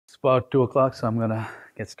about 2 o'clock, so I'm going to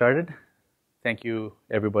get started. Thank you,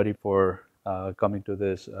 everybody, for coming to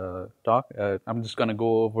this talk. I'm just going to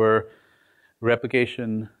go over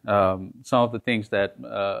replication, some of the things that,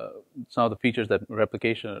 some of the features that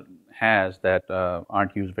replication has that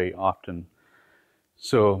aren't used very often.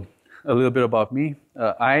 So a little bit about me.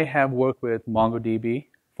 I have worked with MongoDB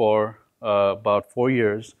for about 4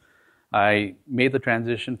 years. I made the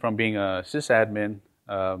transition from being a sysadmin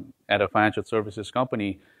at a financial services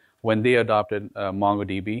company when they adopted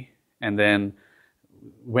MongoDB, and then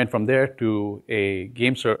went from there to a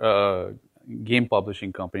game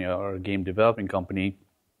publishing company or a game developing company.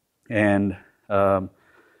 And I've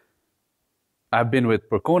been with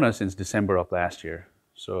Percona since December of last year,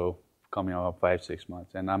 so coming up 5-6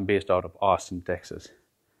 months, and I'm based out of Austin, Texas.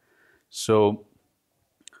 So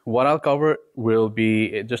what I'll cover will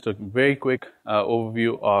be just a very quick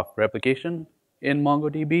overview of replication in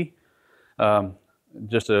MongoDB,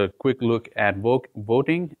 just a quick look at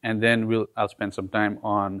voting, and then I'll spend some time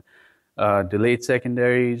on delayed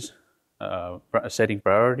secondaries, setting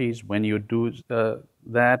priorities when you do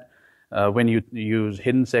that, when you use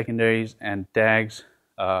hidden secondaries and tags,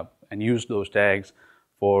 and use those tags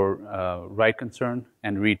for write concern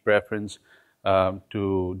and read preference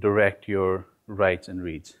to direct your writes and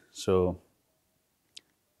reads. So,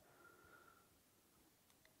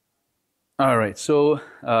 all right, so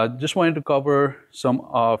just wanted to cover some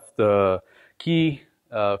of the key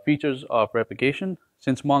features of replication.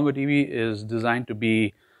 Since MongoDB is designed to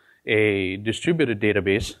be a distributed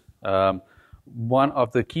database, one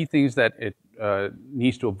of the key things that it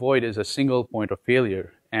needs to avoid is a single point of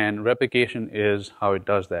failure, and replication is how it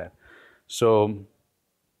does that. So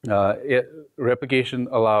replication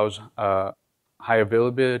allows high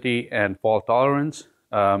availability and fault tolerance.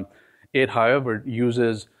 It, however,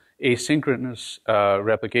 uses asynchronous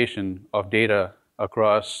replication of data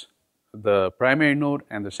across the primary node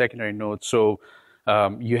and the secondary node. So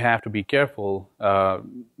you have to be careful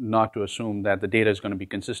not to assume that the data is going to be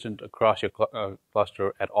consistent across your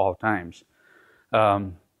cluster at all times.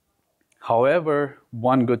 However,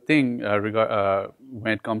 one good thing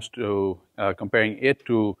when it comes to comparing it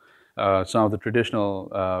to some of the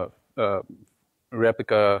traditional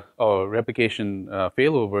replica or replication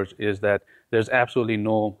failovers is that there's absolutely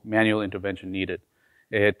no manual intervention needed.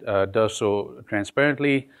 It does so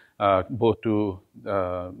transparently, both to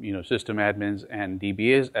system admins and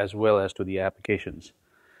DBAs, as well as to the applications.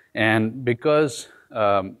 And because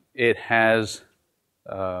it has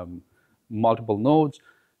multiple nodes,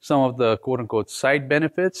 some of the quote-unquote side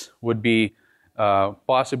benefits would be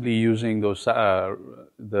possibly using those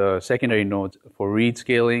the secondary nodes for read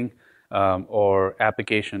scaling, or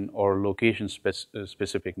application or location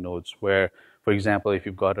specific nodes, where, for example, if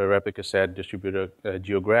you've got a replica set distributed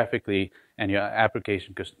geographically and your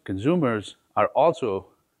application consumers are also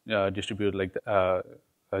distributed like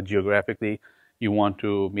geographically, you want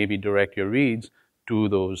to maybe direct your reads to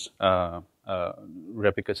those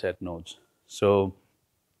replica set nodes. So,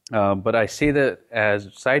 but I say that as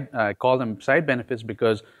I call them side benefits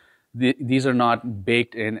because these are not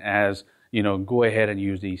baked in as, go ahead and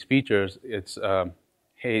use these features. It's,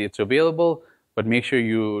 hey, it's available, but make sure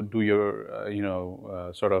you do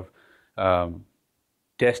your, sort of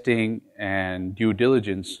testing and due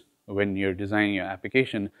diligence when you're designing your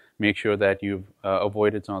application. Make sure that you've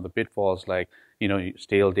avoided some of the pitfalls like,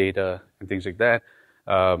 stale data and things like that,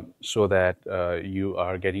 so that you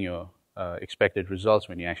are getting your expected results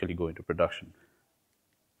when you actually go into production.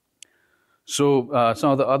 So some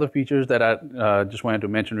of the other features that I just wanted to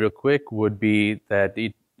mention real quick would be that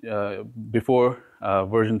before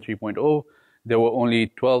version 3.0, there were only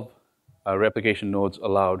 12 replication nodes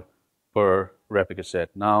allowed per replica set.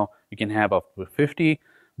 Now you can have up to 50,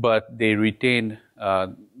 but they retained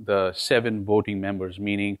the 7 voting members,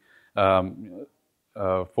 meaning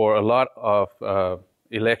for a lot of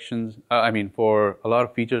elections, for a lot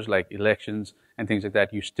of features like elections and things like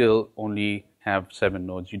that, you still only have 7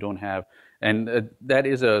 nodes. You don't have, and that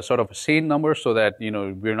is a sort of a sane number, so that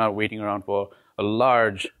we're not waiting around for a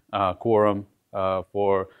large quorum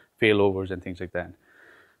for failovers and things like that.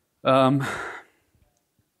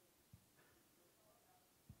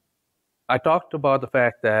 I talked about the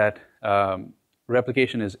fact that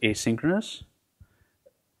replication is asynchronous.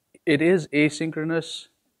 It is asynchronous,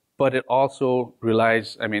 but it also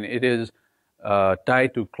relies, it is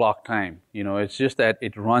tied to clock time. It's just that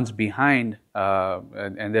it runs behind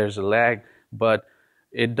and there's a lag, but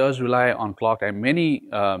it does rely on clock time. Many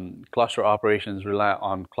cluster operations rely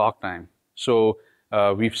on clock time. So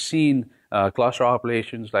we've seen cluster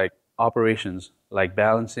operations like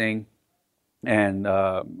balancing and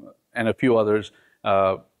a few others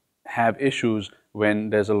have issues when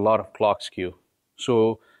there's a lot of clock skew.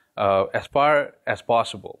 So as far as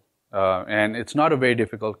possible, and it's not a very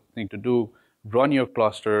difficult thing to do, run your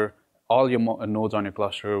cluster, all your nodes on your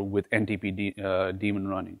cluster with NTP daemon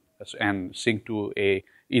running, and sync to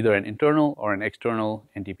either an internal or an external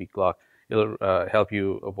NTP clock. It'll help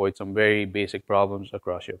you avoid some very basic problems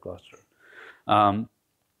across your cluster.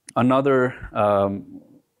 Another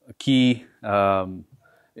key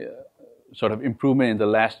sort of improvement in the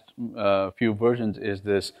last few versions is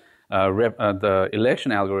this the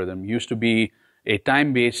election algorithm used to be a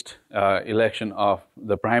time-based election of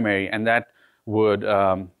the primary, and that would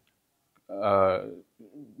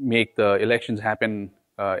make the elections happen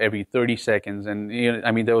every 30 seconds. And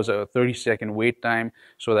I mean, there was a 30-second wait time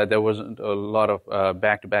so that there wasn't a lot of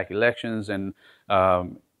back-to-back elections and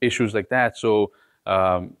issues like that. So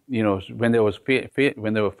when there were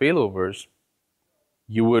failovers,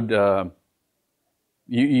 you would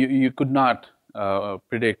you could not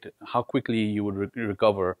predict how quickly you would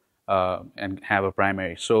recover and have a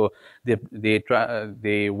primary. So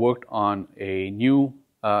they worked on a new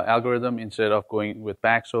algorithm. Instead of going with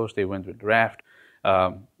Paxos, they went with Draft,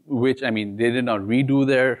 which, I mean, they did not redo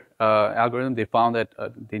their algorithm. They found that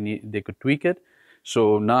they could tweak it.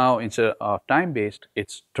 So now instead of time-based,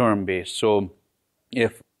 it's term-based. So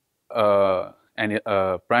if a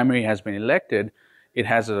primary has been elected, it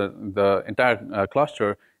has the entire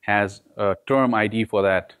cluster has a term ID for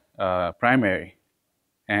that primary,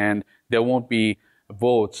 and there won't be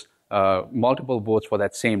votes, multiple votes for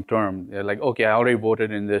that same term. They're like, okay, I already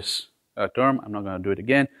voted in this term, I'm not going to do it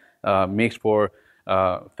again. Makes for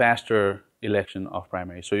faster election of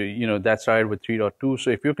primary. So that started with 3.2. So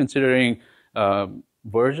if you're considering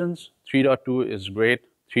versions, 3.2 is great.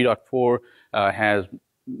 3.4 has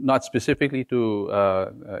not specifically to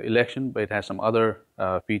election, but it has some other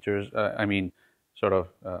features. I mean, sort of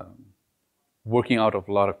working out of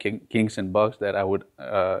a lot of kinks and bugs that I would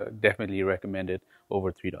definitely recommend it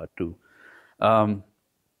over 3.2.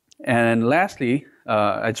 And lastly,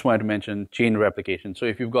 I just wanted to mention chain replication. So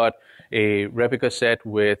if you've got a replica set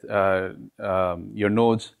with your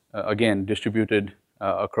nodes, again, distributed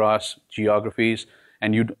across geographies,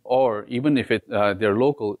 and or even if they're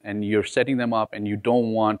local and you're setting them up and you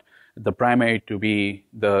don't want the primary to be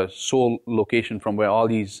the sole location from where all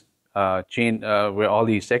these where all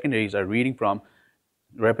these secondaries are reading from,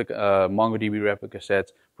 MongoDB replica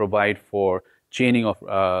sets provide for chaining of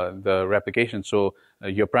the replication. So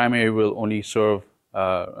your primary will only serve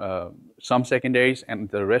some secondaries, and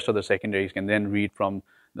the rest of the secondaries can then read from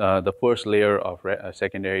the first layer of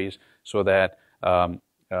secondaries, so that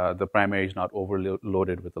the primary is not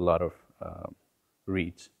overloaded with a lot of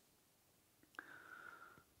reads.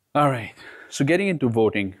 All right. So getting into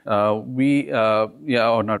voting, MongoDB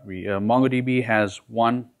has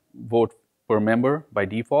one vote per member by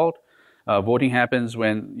default. Voting happens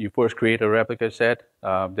when you first create a replica set.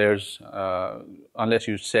 Unless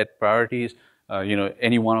you set priorities,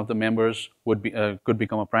 any one of the members could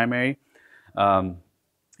become a primary.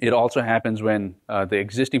 It also happens when the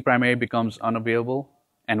existing primary becomes unavailable,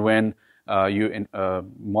 and when you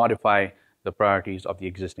modify the priorities of the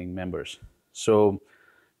existing members. So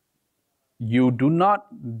you do not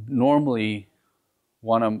normally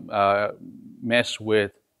want to mess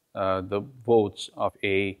with the votes of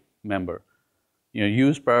a member.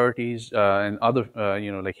 Use priorities and other,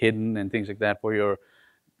 like hidden and things like that for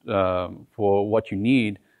what you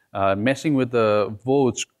need. Messing with the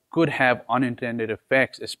votes could have unintended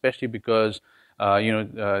effects, especially because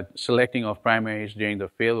selecting of primaries during the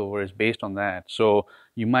failover is based on that. So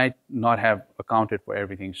you might not have accounted for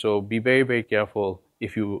everything. So be very, very careful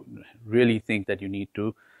if you really think that you need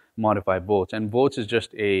to modify votes. And votes is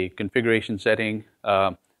just a configuration setting.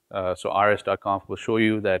 So rs.conf will show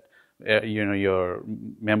you that your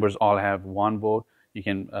members all have one vote. You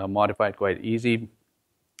can modify it quite easy.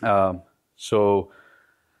 When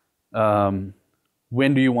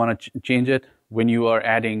do you want to change it? When you are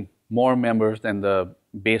adding more members than the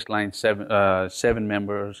baseline seven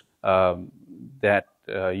members that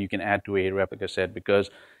you can add to a replica set, because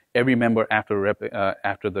every member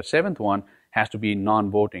after the seventh one has to be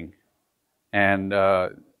non-voting, and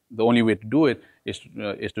the only way to do it is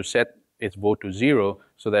to set its vote to 0,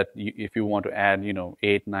 so that if you want to add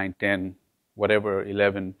 8, 9, 10, whatever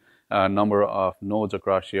 11 number of nodes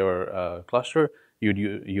across your cluster,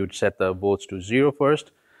 you'd set the votes to 0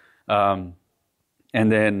 first, and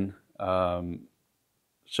then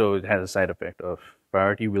so it has a side effect of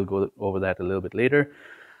priority. We'll go over that a little bit later.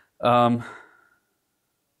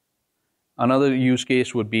 Another use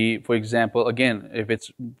case would be, for example, again,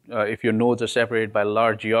 if your nodes are separated by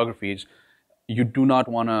large geographies, you do not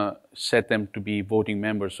want to set them to be voting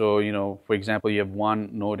members. So, for example, you have one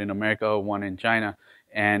node in America, one in China,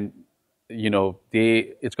 and,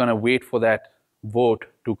 it's going to wait for that vote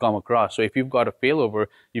to come across. So if you've got a failover,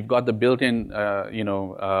 you've got the built-in,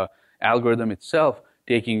 algorithm itself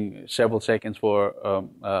taking several seconds for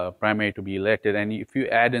primary to be elected. And if you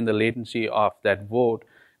add in the latency of that vote,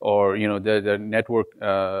 or the network,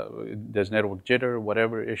 there's network jitter,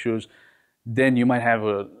 whatever issues, then you might have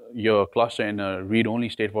your cluster in a read-only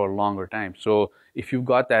state for a longer time. So if you've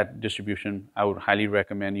got that distribution, I would highly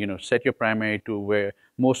recommend, set your primary to where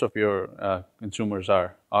most of your consumers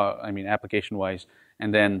are, application-wise,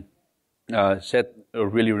 and then set a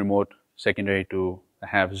really remote secondary to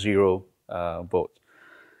have 0 votes.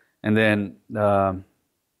 And then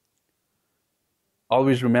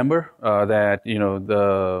always remember that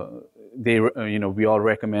we all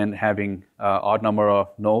recommend having odd number of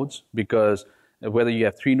nodes, because whether you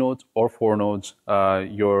have 3 nodes or 4 nodes,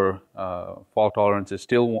 your fault tolerance is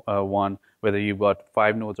still 1. Whether you've got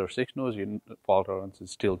 5 nodes or 6 nodes, your fault tolerance is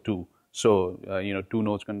still 2. So 2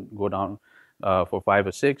 nodes can go down for 5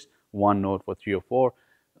 or 6, 1 node for 3 or 4.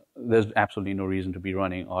 There's absolutely no reason to be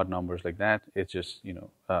running odd numbers like that. It's just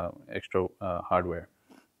extra hardware.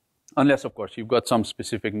 Unless, of course, you've got some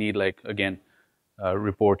specific need, like, again,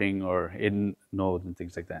 reporting or hidden nodes and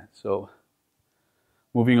things like that. So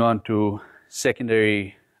moving on to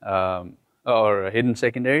secondary or hidden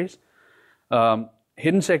secondaries.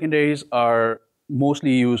 Hidden secondaries are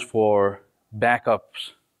mostly used for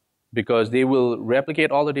backups, because they will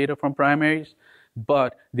replicate all the data from primaries,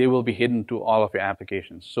 but they will be hidden to all of your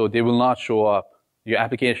applications. So they will not show up. Your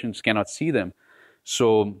applications cannot see them.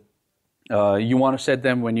 So you want to set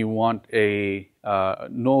them when you want a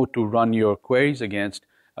node to run your queries against.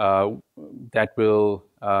 That will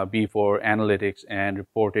be for analytics and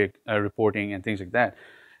reporting and things like that.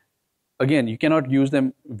 Again, you cannot use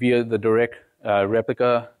them via the direct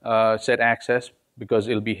replica set access, because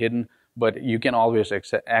it'll be hidden, but you can always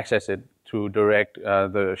access it through direct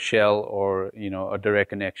the shell, or a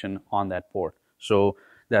direct connection on that port. So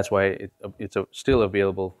that's why it's still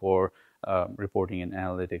available for reporting and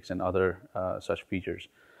analytics and other such features.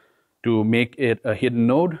 To make it a hidden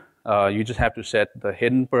node, you just have to set the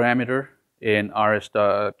hidden parameter in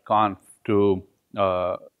rs.conf to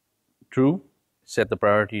true, set the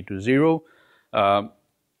priority to 0.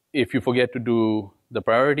 If you forget to do the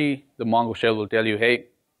priority, the Mongo shell will tell you, hey,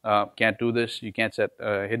 can't do this. You can't set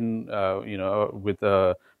hidden, with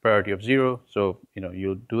a priority of 0. So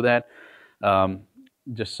you'll do that.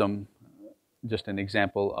 Just an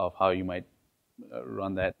example of how you might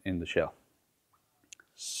run that in the shell.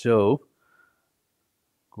 So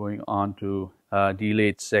going on to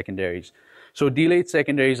delayed secondaries. So delayed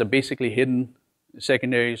secondaries are basically hidden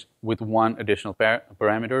secondaries with one additional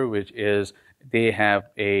parameter, which is they have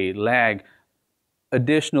a lag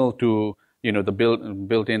additional to the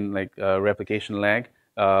built-in replication lag.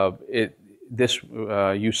 You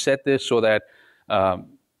set this so that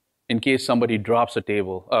in case somebody drops a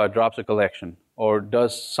table, drops a collection, or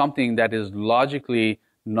does something that is logically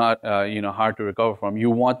not hard to recover from, you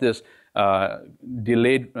want this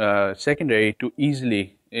delayed secondary to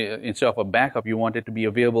easily, instead of a backup, you want it to be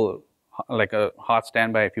available like a hot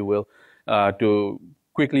standby, if you will, to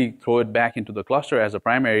quickly throw it back into the cluster as a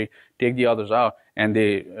primary, take the others out, and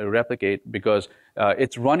they replicate, because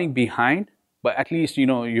it's running behind, but at least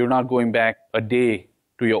you're not going back a day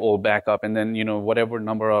to your old backup, and then whatever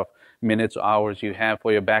number of minutes or hours you have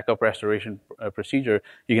for your backup restoration procedure,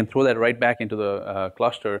 you can throw that right back into the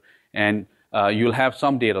cluster, and you'll have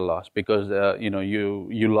some data loss, because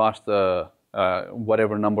you lost the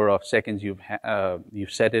whatever number of seconds you've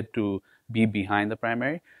set it to be behind the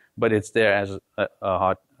primary, but it's there as a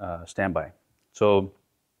hot standby. So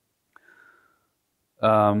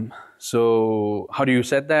how do you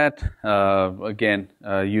set that? Again,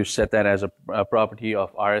 you set that as a property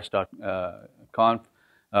of rs.conf.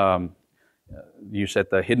 You set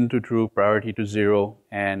the hidden to true, priority to 0,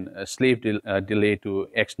 and a slave delay to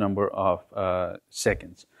X number of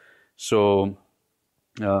seconds. So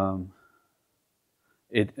in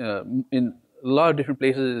a lot of different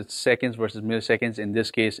places, it's seconds versus milliseconds. In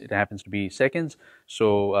this case, it happens to be seconds.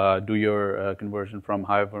 So do your conversion from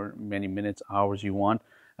however many minutes, hours you want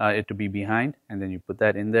it to be behind, and then you put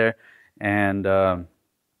that in there, and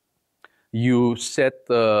you set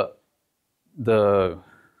the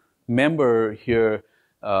member here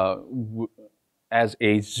as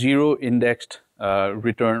a 0 indexed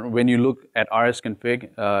return. When you look at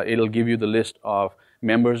rsconfig, it'll give you the list of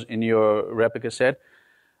members in your replica set.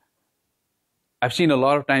 I've seen a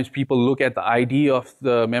lot of times people look at the ID of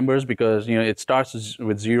the members because it starts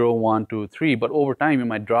with 0, 1, 2, 3, but over time you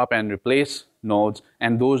might drop and replace nodes,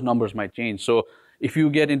 and those numbers might change. So if you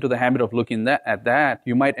get into the habit of looking at that,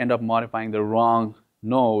 you might end up modifying the wrong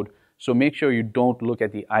node. So make sure you don't look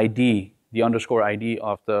at the ID, the underscore ID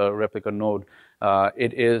of the replica node.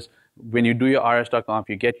 It is when you do your rs.conf,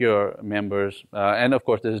 you get your members, and of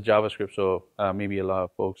course this is JavaScript, so maybe a lot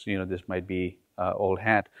of folks, this might be old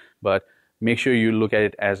hat, but make sure you look at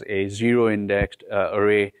it as a 0 indexed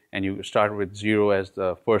array, and you start with 0 as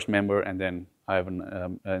the first member, and then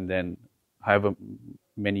however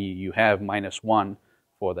many you have -1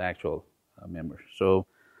 for the actual member. So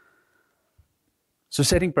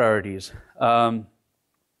setting priorities.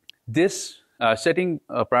 This setting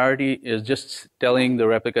a priority is just telling the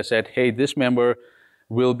replica set, hey, this member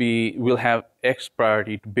will have X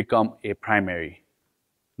priority to become a primary.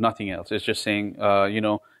 Nothing else. It's just saying,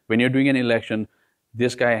 when you're doing an election,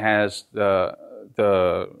 this guy has the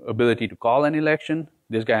ability to call an election.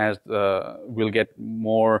 This guy will get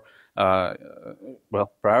more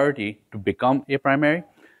priority to become a primary.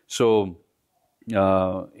 So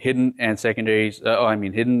hidden and secondaries,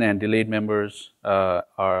 hidden and delayed members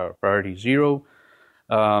are priority 0.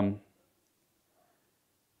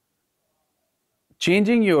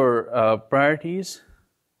 Changing your priorities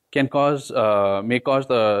may cause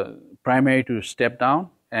the primary to step down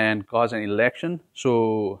and cause an election.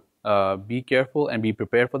 So be careful and be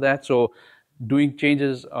prepared for that. So doing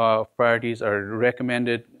changes of priorities are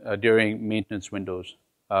recommended during maintenance windows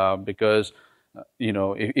because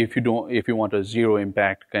if you want a 0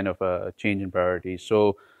 impact kind of a change in priorities.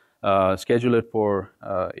 So schedule it for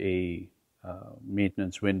a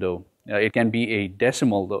maintenance window. It can be a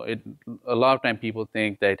decimal though. A lot of time people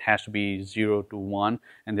think that it has to be 0 to 1,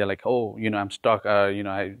 and they're like, oh, I'm stuck.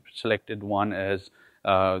 I selected 1 as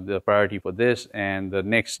the priority for this, and the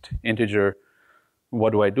next integer,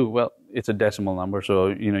 what do I do? Well, it's a decimal number, so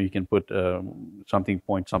you can put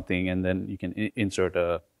point something, and then you can insert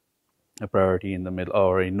a priority in the middle,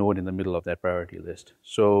 or a node in the middle of that priority list.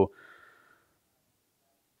 So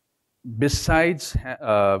besides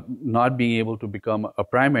not being able to become a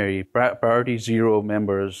primary, priority 0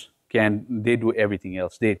 members they do everything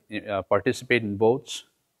else. They participate in votes.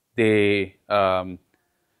 They do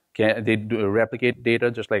replicate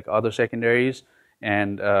data just like other secondaries,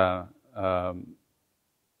 and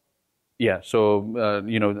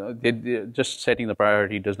just setting the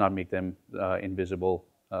priority does not make them invisible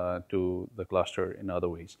to the cluster in other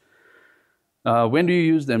ways. When do you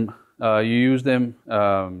use them? You use them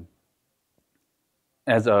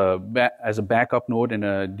as a backup node in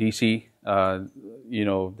a DC,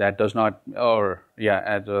 that does not,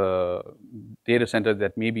 at a data center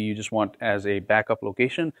that maybe you just want as a backup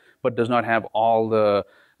location, but does not have all the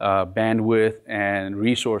bandwidth and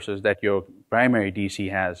resources that your primary DC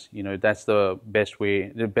has. That's the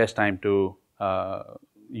best time to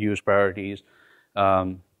use priorities.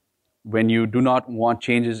 When you do not want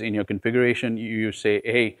changes in your configuration, you say,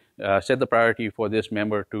 hey, set the priority for this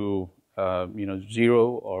member to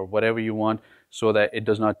 0 or whatever you want, so that it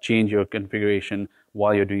does not change your configuration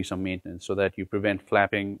while you're doing some maintenance, so that you prevent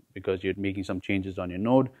flapping because you're making some changes on your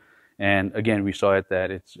node. And again, we saw it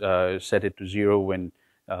that it's set it to 0 when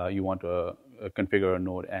you want to configure a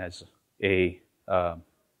node as a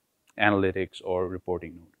analytics or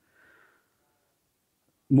reporting node.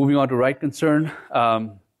 Moving on to write concern.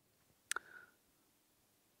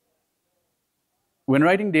 When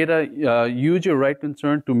writing data, use your write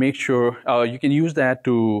concern to make sure you can use that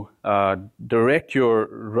to direct your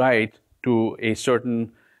write to a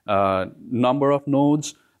certain number of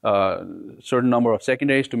nodes, certain number of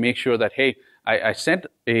secondaries, to make sure that, hey, I sent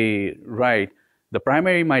a write. The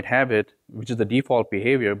primary might have it, which is the default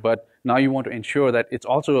behavior, but now you want to ensure that it's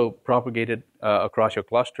also propagated across your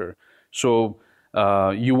cluster. So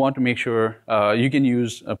you want to make sure you can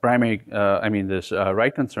use a primary, this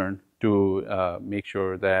write concern to make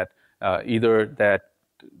sure that either that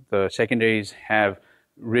the secondaries have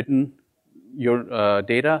written your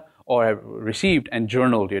data or have received and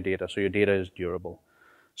journaled your data, so your data is durable.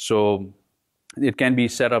 So it can be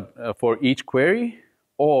set up for each query,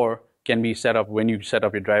 or can be set up when you set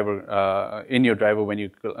up your driver, in your driver when you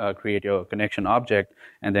create your connection object,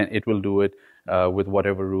 and then it will do it with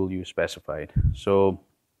whatever rule you specified. So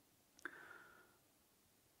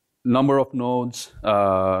number of nodes,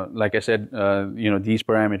 like I said, these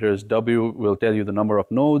parameters, W will tell you the number of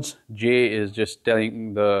nodes. J is just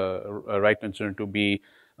telling the write concern to be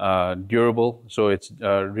durable, so it's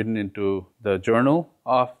written into the journal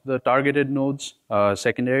of the targeted nodes,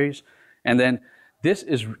 secondaries. And then this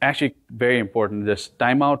is actually very important, this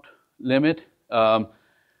timeout limit.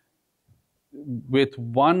 With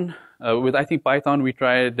I think Python we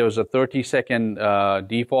tried, there was a 30-second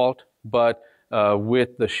default, but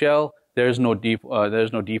with the shell there's no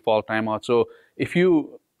default timeout. So if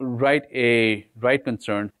you write a write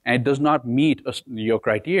concern and it does not meet your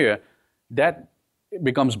criteria, that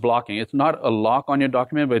becomes blocking. It's not a lock on your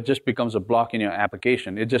document, but it just becomes a block in your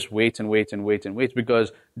application. It just waits and waits and waits and waits,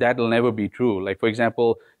 because that will never be true. Like, for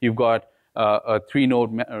example, you've got a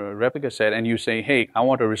 3-node replica set and you say, hey, I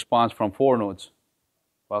want a response from 4 nodes.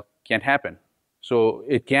 Well, can't happen. So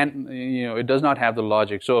it can't, it does not have the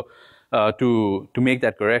logic. So to make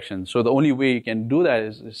that correction. So the only way you can do that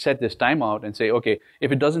is set this timeout and say, okay,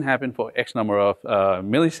 if it doesn't happen for X number of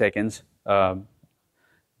milliseconds,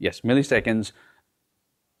 milliseconds,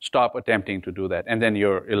 stop attempting to do that, and then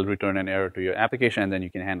it'll return an error to your application, and then you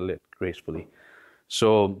can handle it gracefully.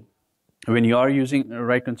 So when you are using a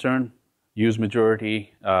write concern, use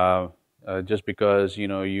majority, just because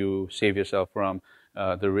you save yourself from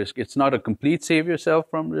the risk. It's not a complete save yourself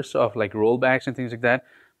from risk of like rollbacks and things like that,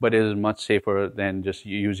 but it is much safer than just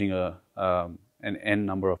using an n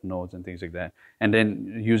number of nodes and things like that. And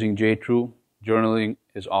then using JTrue journaling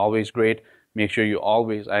is always great. Make sure you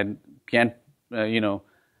always, I've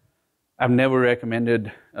never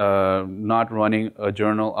recommended not running a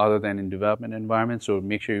journal other than in development environments. So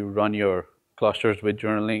make sure you run your clusters with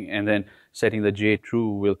journaling, and then setting the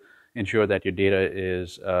JTrue will ensure that your data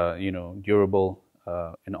is durable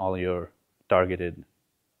in all your targeted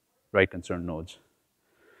write concern nodes.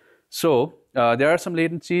 So there are some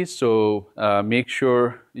latencies, so make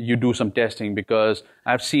sure you do some testing, because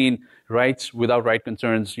I've seen writes without write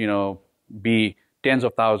concerns, be tens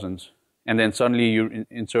of thousands, and then suddenly you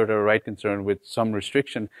insert a write concern with some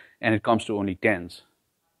restriction and it comes to only tens.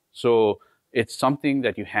 So it's something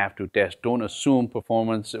that you have to test. Don't assume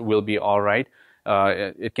performance will be all right.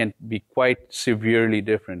 It can be quite severely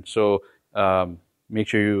different. So make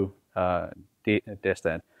sure you test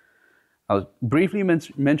that. I'll briefly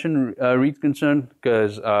mention read concern,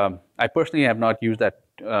 because I personally have not used that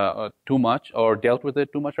too much, or dealt with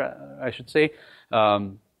it too much, I should say.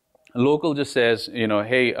 Local just says,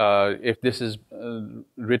 hey, if this is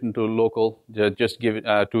written to local, just give it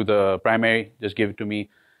to the primary, just give it to me.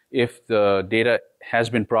 If the data has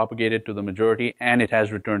been propagated to the majority and it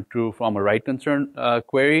has returned true from a write concern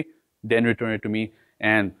query, then return it to me.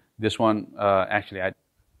 And this one, actually,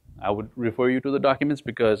 I would refer you to the documents,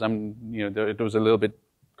 because it was a little bit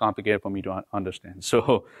complicated for me to understand.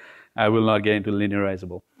 So I will not get into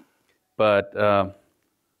linearizable. But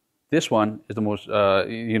this one is the most,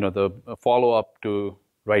 the follow-up to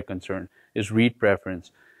write concern is read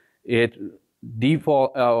preference. It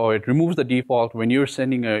removes the default when you're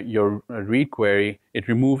sending your read query. It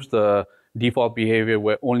removes the default behavior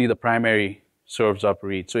where only the primary serves up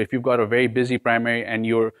read. So if you've got a very busy primary and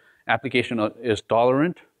your application is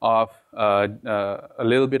tolerant of a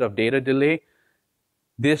little bit of data delay,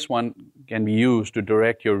 this one can be used to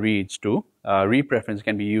direct your reads to. Read preference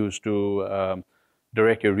can be used to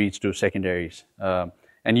direct your reads to secondaries.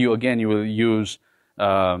 And you will use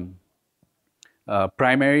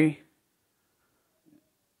primary.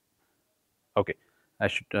 Okay, I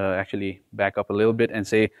should actually back up a little bit and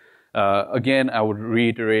say, again, I would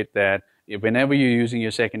reiterate that whenever you're using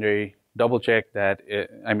your secondary, double check that,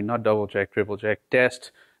 not double check, triple check,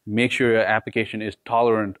 test, make sure your application is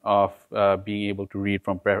tolerant of being able to read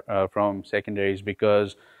from secondaries,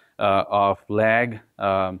 because of lag.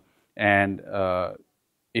 And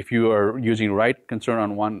if you are using write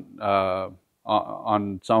concern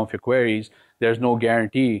on some of your queries, there's no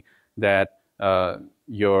guarantee that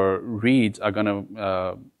your reads are going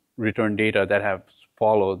to return data that have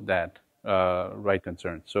followed that write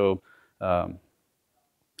concern. So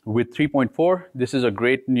with 3.4, this is a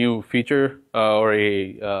great new feature or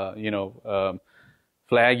a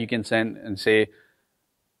flag you can send and say,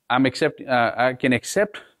 I can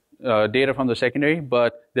accept data from the secondary,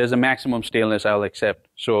 but there's a maximum staleness I'll accept.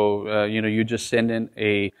 So you just send in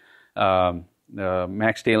a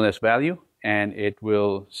max staleness value, and it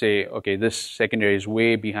will say, okay, this secondary is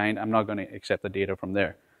way behind. I'm not going to accept the data from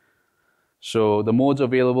there. So the modes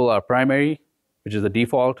available are primary, which is the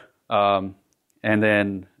default, and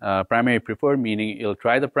then primary preferred, meaning it'll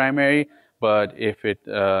try the primary, but if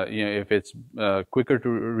it's quicker to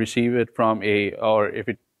receive it from or if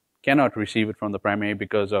it cannot receive it from the primary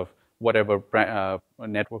because of whatever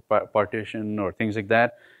network partition or things like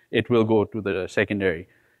that, it will go to the secondary.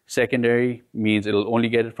 Secondary means it'll only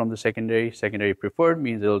get it from the secondary. Secondary preferred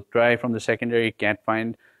means it'll try from the secondary, can't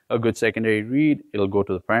find a good secondary read, it'll go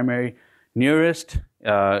to the primary. Nearest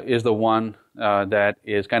is the one that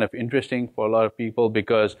is kind of interesting for a lot of people,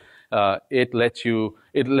 because it lets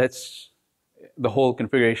the whole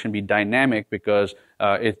configuration be dynamic because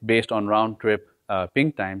it's based on round trip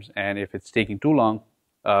ping times, and if it's taking too long,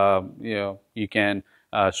 you can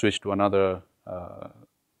switch to another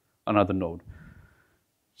node.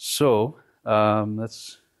 So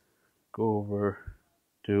let's go over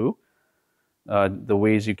to the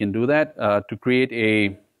ways you can do that. To create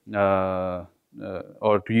a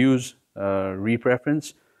or to use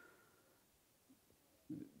repreference,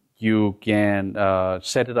 you can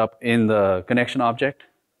set it up in the connection object,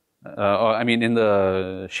 in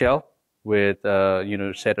the shell with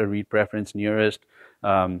set a read preference nearest,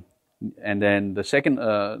 and then the second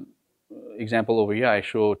example over here I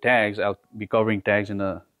show tags. I'll be covering tags in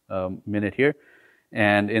a minute here,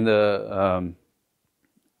 and in the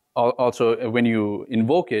also when you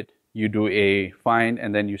invoke it, you do a find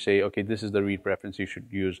and then you say, okay, this is the read preference. You should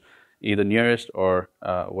use either nearest or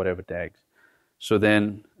whatever tags. So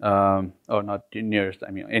then, or not nearest,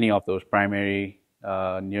 any of those: primary,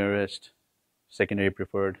 nearest, secondary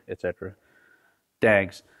preferred, etc.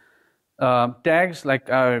 Tags. Tags, like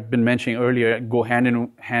I've been mentioning earlier, go hand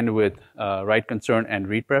in hand with write concern and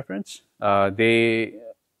read preference. They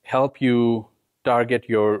help you target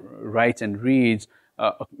your writes and reads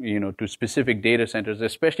to specific data centers,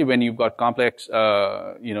 especially when you've got complex,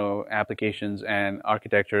 applications and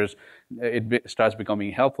architectures. It starts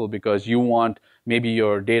becoming helpful because you want maybe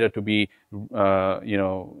your data to be,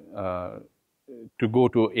 to go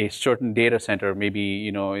to a certain data center, maybe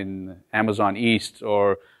in Amazon East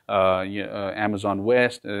or Amazon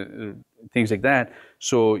West, things like that.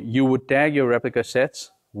 So you would tag your replica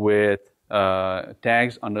sets with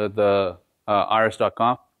tags under the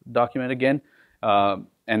rs.conf document again.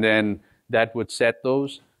 And then that would set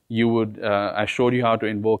those. You would, I showed you how to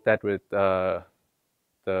invoke that with the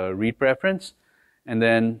read preference. And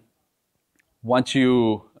then once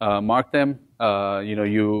you mark them,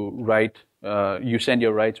 you write, you send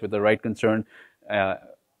your writes with the write concern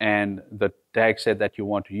and the tag set that you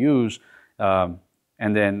want to use. And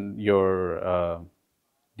then your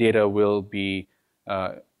data will be,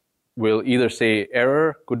 will either say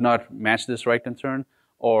error, could not match this write concern,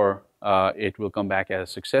 or it will come back as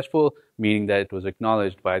successful, meaning that it was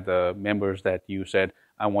acknowledged by the members that you said,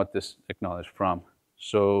 I want this acknowledged from.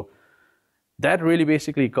 So that really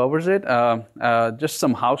basically covers it. Just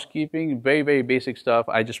some housekeeping, very, very basic stuff.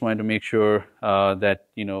 I just wanted to make sure that,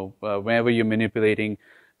 whenever you're manipulating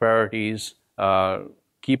priorities,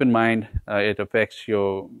 keep in mind it affects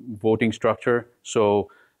your voting structure. So,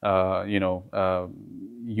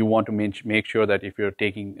 you want to make sure that if you're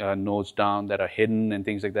taking nodes down that are hidden and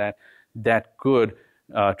things like that, that could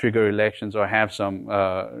trigger elections or have some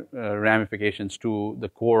ramifications to the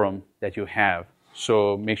quorum that you have.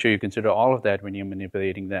 So make sure you consider all of that when you're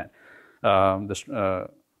manipulating that.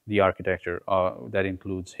 The architecture that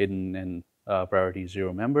includes hidden and priority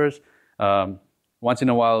 0 members. Once in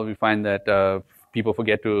a while, we find that people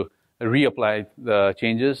forget to reapply the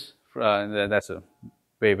changes. That's a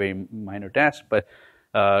very, very minor task. But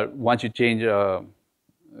once you change the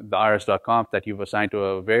rs.conf that you've assigned to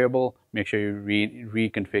a variable, make sure you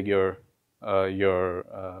reconfigure your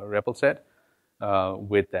REPL set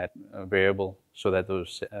with that variable so that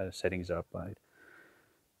those settings are applied.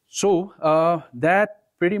 So that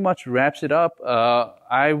pretty much wraps it up.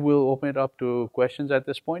 I will open it up to questions at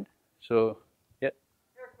this point. So, yeah.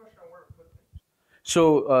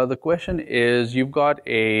 So the question is, you've got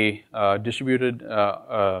a distributed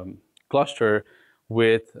cluster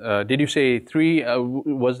with, did you say 3?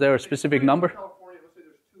 Was there a specific number? California, let's say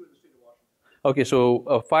there's 2 in the state of Washington. Okay, so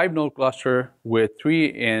a 5-node cluster with 3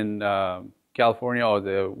 in California or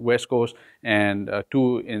the West Coast and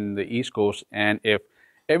 2 in the East Coast. And if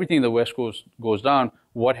everything in the West Coast goes down,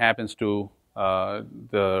 what happens to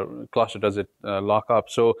the cluster? Does it lock up?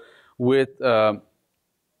 So with 5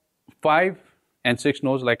 and 6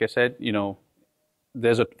 nodes, like I said,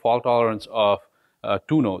 there's a fault tolerance of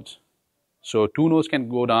 2 nodes. So 2 nodes can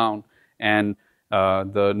go down and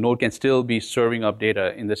the node can still be serving up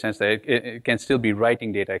data in the sense that it can still be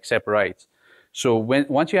writing data except writes. So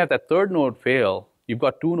once you have that 3rd node fail, you've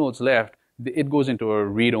got 2 nodes left, it goes into a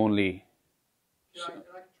read-only. Let's say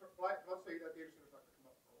that data center is not going to come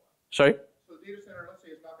up for a while. Sorry? So the data center, let's say,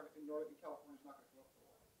 is not going to, in California, is not going to come up for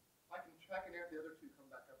a while. I can have the other 2 come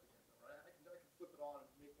back up again, though, right? I can flip it on and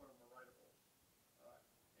make one of them a writable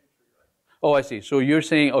entry, right? Oh, I see. So you're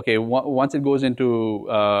saying, okay, once it goes into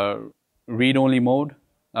read-only mode,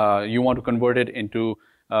 you want to convert it into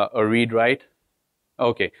a read-write?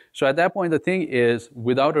 Okay. So at that point, the thing is,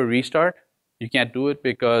 without a restart, you can't do it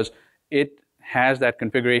because it has that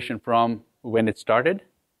configuration from when it started.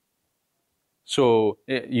 So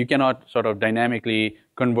you cannot sort of dynamically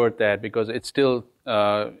convert that because it's still,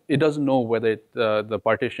 it doesn't know whether the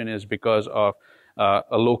partition is because of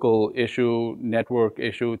a local issue, network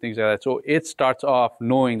issue, things like that. So it starts off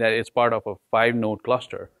knowing that it's part of a 5-node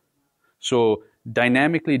cluster. So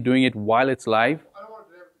dynamically doing it while it's live. I don't want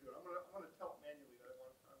to do it. I'm going to tell it manually that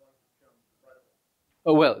I want it to become writable.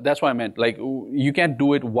 Oh, well, that's what I meant. Like, you can't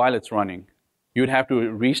do it while it's running. You'd have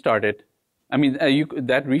to restart it. I mean,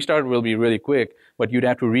 that restart will be really quick, but you'd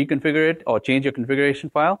have to reconfigure it or change your configuration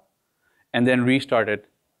file and then restart it.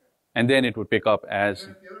 And then it would pick up as.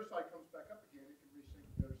 And if the other side comes back up again, it can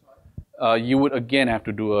resync the other side. You would again have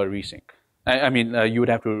to do a resync. I mean, you would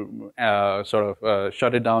have to sort of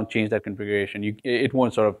shut it down, change that configuration. It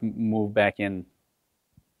won't sort of move back in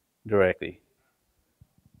directly.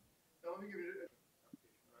 Now let me give you an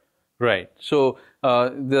Right. So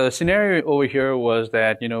the scenario over here was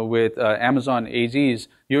that, you know, with Amazon AZs,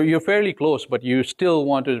 you're fairly close, but you still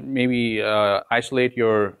want to maybe isolate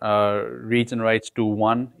your reads and writes to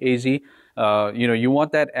one AZ. You know, you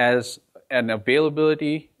want that as an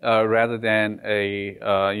availability rather than a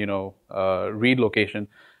read location.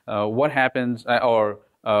 What happens, or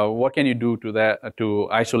what can you do to that to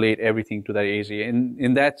isolate everything to that AZ?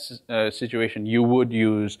 In that situation, you would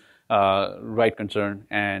use write concern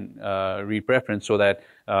and read preference so that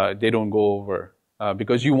they don't go over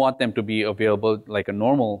because you want them to be available like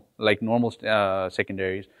normal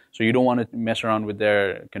secondaries. So you don't want to mess around with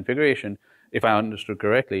their configuration. If I understood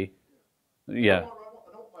correctly, yeah. I don't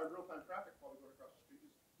want my real-time traffic probably going across the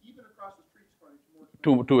street. Even across the street is probably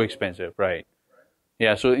too more Too expensive, right?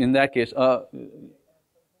 Yeah. So in that case, Oh, I can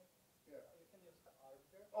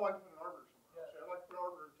put an arbiter somewhere. I'd like to put an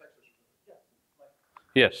arbiter in Texas.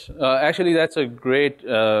 yes. Actually, that's a great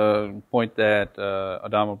point that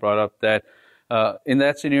Adamo brought up. That in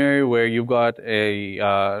that scenario where you've got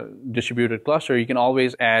a distributed cluster, you can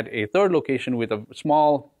always add a third location with a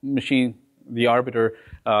small machine, the arbiter,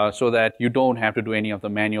 so that you don't have to do any of the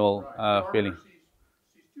manual filling.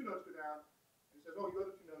 Sees 2 nodes go down and says, "Oh, you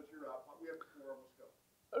other 2 nodes, you're up. We have 4. Let's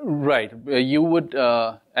go." Right. You would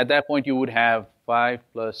at that point you would have 5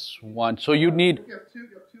 plus 1. So you'd need. You have 2 in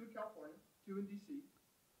California, 2 in DC,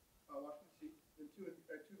 Washington DC,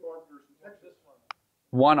 then 2 arbiters in Texas.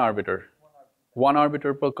 One arbiter. One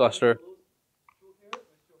arbiter per cluster.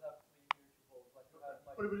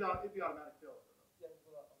 But it'd be automatic fill.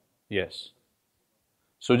 Yes.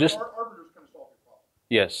 So just. Arbiters kind of solve your problem.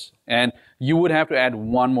 Yes, and you would have to add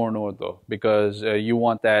one more node though, because you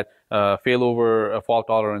want that failover fault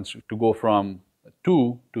tolerance to go from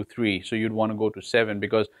 2 to 3. So you'd want to go to 7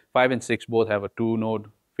 because 5 and 6 both have a 2-node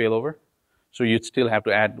failover. So you'd still have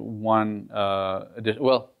to add one.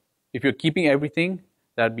 Well, if you're keeping everything,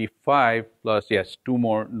 that'd be 5 plus 2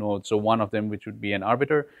 more nodes. So one of them which would be an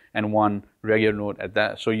arbiter and one regular node at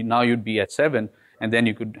that. So now you'd be at 7. And then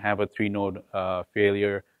you could have a 3-node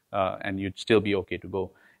failure, and you'd still be okay to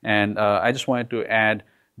go. And I just wanted to add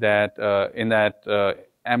that in that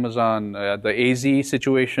Amazon, the AZ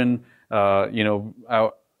situation,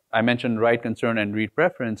 I mentioned write concern and read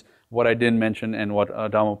preference. What I didn't mention and what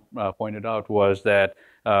Adamo pointed out was that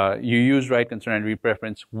you use write concern and read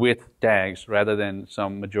preference with tags rather than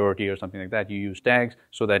some majority or something like that. You use tags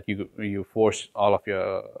so that you force all of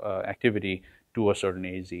your activity to a certain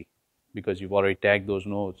AZ, because you've already tagged those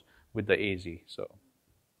nodes with the AZ. So,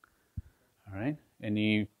 all right.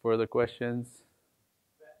 Any further questions?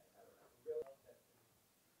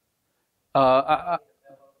 All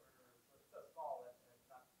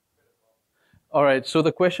right. So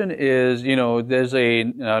the question is, there's a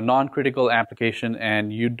non-critical application,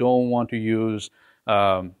 and you don't want to use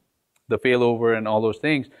the failover and all those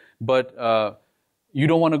things, but you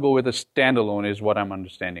don't want to go with a standalone, is what I'm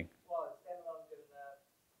understanding.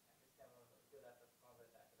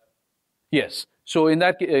 Yes. So in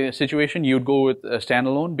that situation, you'd go with a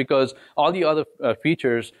standalone because all the other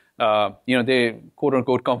features, they quote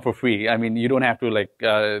unquote come for free. I mean, you don't have to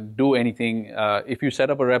do anything. If you set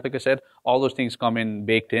up a replica set, all those things come in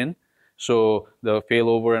baked in. So the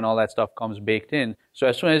failover and all that stuff comes baked in. So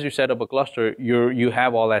as soon as you set up a cluster, you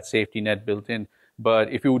have all that safety net built in. But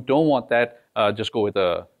if you don't want that, just go with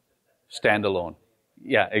a standalone.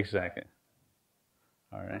 Yeah, exactly.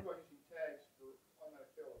 All right.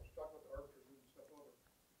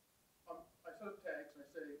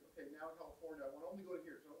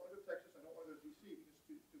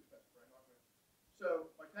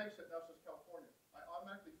 So my tag set now says California. I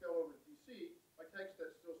automatically fail over to DC. My tag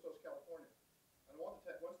set still says California. I don't want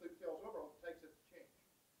the tag, once it fails over, I want the tag set to change.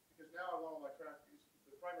 Because now I want all my traffic,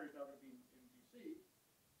 the primary is now going to be in DC.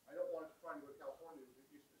 I don't want it to try and go to California.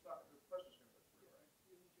 It's not, the person's going to go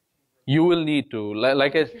through, right? You will need to,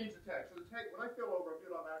 like I, Change the tag. So the tag, when I fill over, I do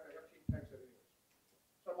it automatically. I have to change tag set anyways.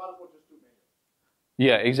 So I might as well just do it manually.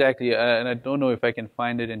 yeah, exactly. And I don't know if I can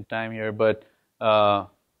find it in time here, but I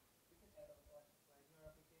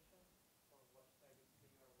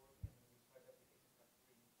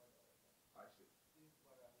see.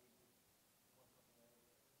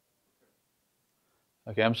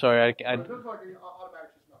 okay, I'm sorry. But it looks like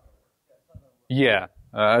automatic is not going to work.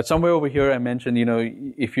 Yeah. Somewhere over here I mentioned,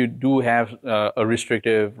 if you do have a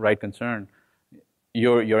restrictive write concern,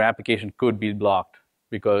 your application could be blocked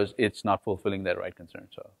because it's not fulfilling that write concern.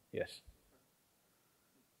 So, yes.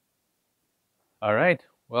 All right.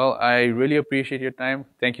 Well, I really appreciate your time.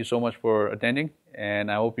 Thank you so much for attending, and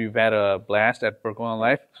I hope you've had a blast at Percona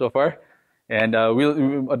Live so far. And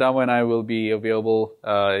Adamo and I will be available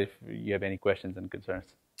if you have any questions and concerns.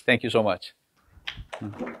 Thank you so much.